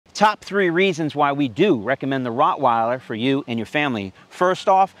top 3 reasons why we do recommend the Rottweiler for you and your family. First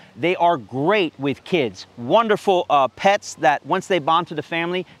off, they are great with kids. Wonderful pets that once they bond to the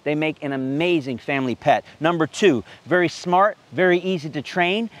family, they make an amazing family pet. Number 2, very smart, very easy to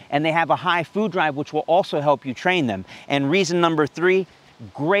train, and they have a high food drive, which will also help you train them. And reason number 3,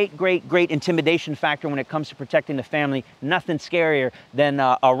 great intimidation factor when it comes to protecting the family. Nothing scarier than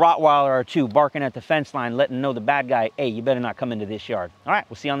a Rottweiler or 2 barking at the fence line, letting know the bad guy, hey, you better not come into this yard. All right,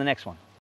 we'll see you on the next one.